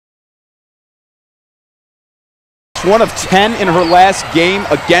1 of 10 in her last game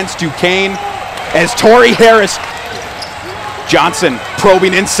against Duquesne as Tori Harris. Johnson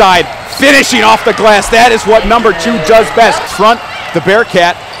probing inside, finishing off the glass. That is what number 2 does best. Front, the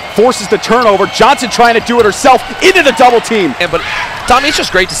Bearcat forces the turnover. Johnson trying to do it herself into the double team. But Tommy, it's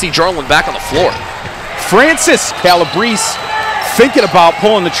just great to see Jorlin back on the floor. Francis Calabrese thinking about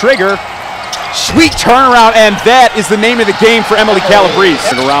pulling the trigger. Sweet turnaround, and that is the name of the game for Emily Calabrese.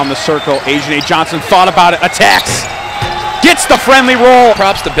 Around the circle, Asian A. Johnson thought about it, attacks, gets the friendly roll.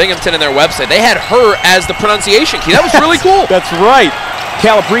 Props to Binghamton and their website. They had her as the pronunciation key. That was really cool. That's right.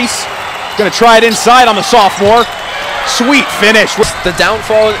 Calabrese gonna try it inside on the sophomore. Sweet finish. The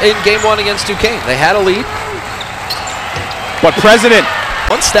downfall in game 1 against Duquesne. They had a lead. But President.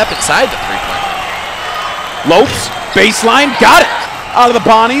 One step inside the three-point. Lopes, baseline, got it. Out of the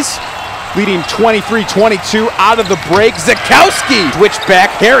Bonnies. Leading 23-22 out of the break. Zakowski, switch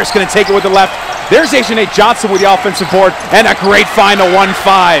back. Harris going to take it with the left. There's Asian A. Johnson with the offensive board, and a great final 1-5.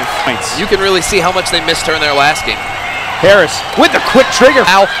 You can really see how much they missed her in their last game. Harris with the quick trigger.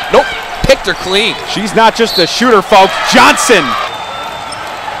 Ow, nope, picked her clean. She's not just a shooter, folks. Johnson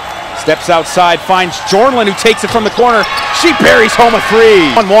steps outside, finds Jorlin, who takes it from the corner. She buries home a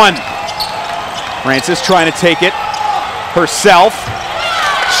 3. 1-1. Francis trying to take it herself.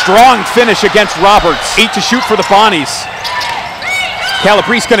 Strong finish against Roberts. 8 to shoot for the Bonnies.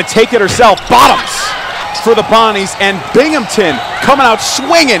 Calabrese going to take it herself. Bottoms for the Bonnies, and Binghamton coming out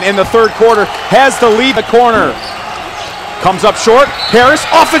swinging in the third quarter. Has the lead in the corner. Comes up short. Harris,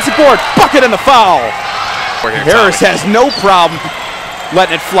 offensive board, bucket and the foul. Harris has no problem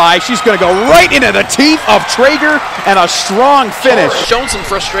letting it fly. She's going to go right into the teeth of Traeger, and a strong finish. Showing some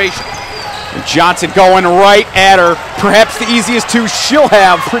frustration. Johnson going right at her. Perhaps the easiest 2 she'll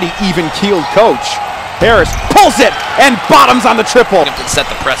have. Pretty even-keeled coach. Harris pulls it and bottoms on the triple. Binghamton set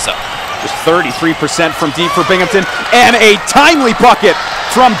the press up. Just 33% from deep for Binghamton, and a timely bucket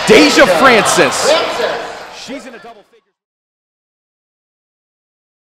from Deja Francis. She's in a double figure.